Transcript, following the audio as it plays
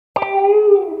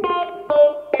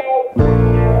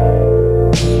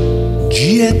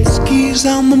Jet skis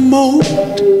on the Moat,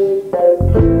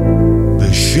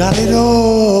 they shot it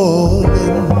all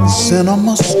in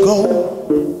cinema scope,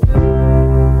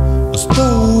 as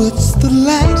though it's the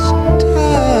last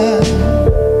time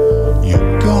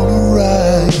you're gonna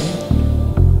ride.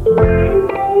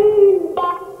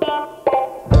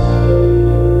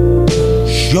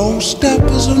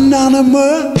 Showstoppers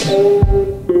anonymous,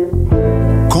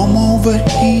 come over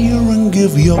here and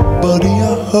give your buddy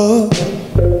a hug.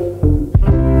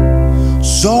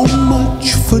 So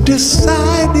much for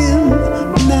deciding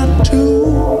not to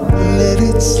let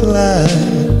it slide.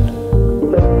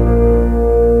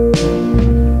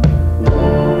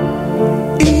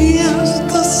 Is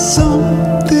there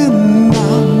something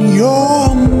on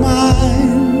your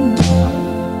mind?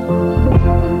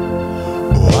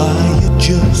 Or are you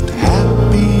just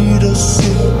happy to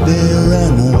sit there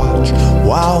and watch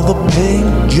while the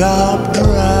paint job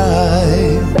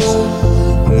dries?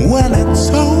 When it's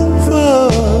over,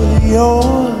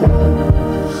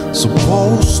 you're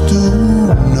supposed to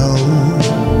know.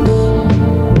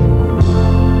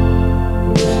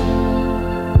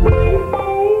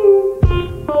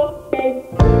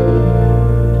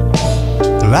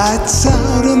 Lights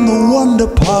out in the Wonder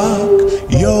Park,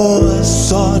 your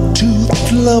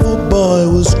sawtooth lover boy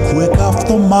was quick off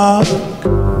the mark.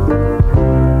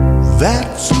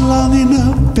 That's long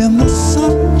enough in the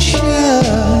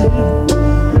sunshine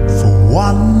for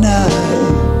one night.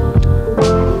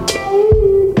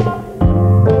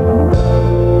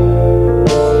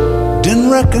 Didn't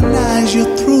recognize you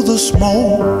through the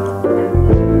smoke,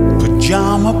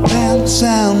 pajama pants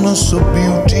and a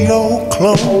Subbuteo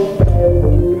cloak.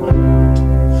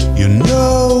 You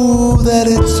know that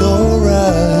it's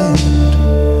alright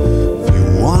if you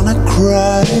wanna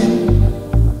cry.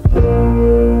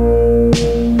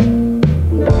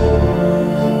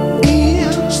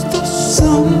 Is there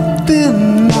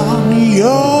something on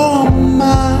your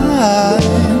mind?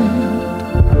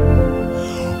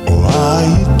 Or are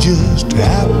you just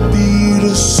happy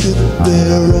to sit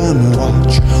there and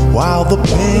watch while the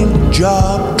paint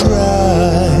job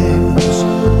dries?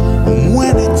 And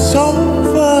when it's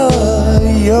over,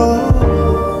 you're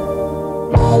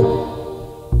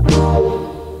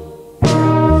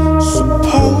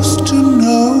supposed to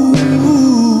know.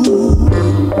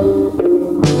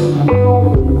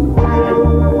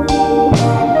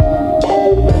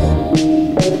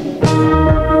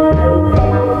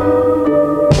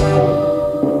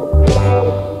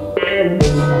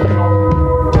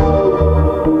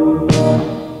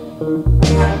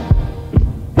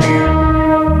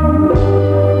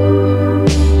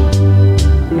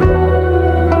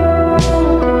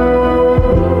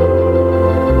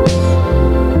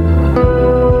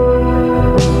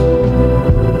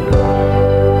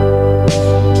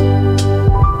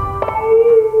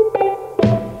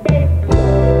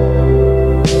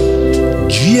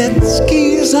 Jet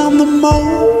skis on the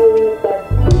Moat,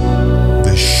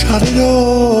 they shot it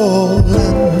all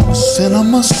in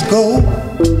cinema scope,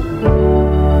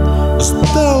 as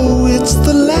though it's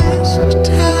the last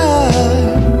time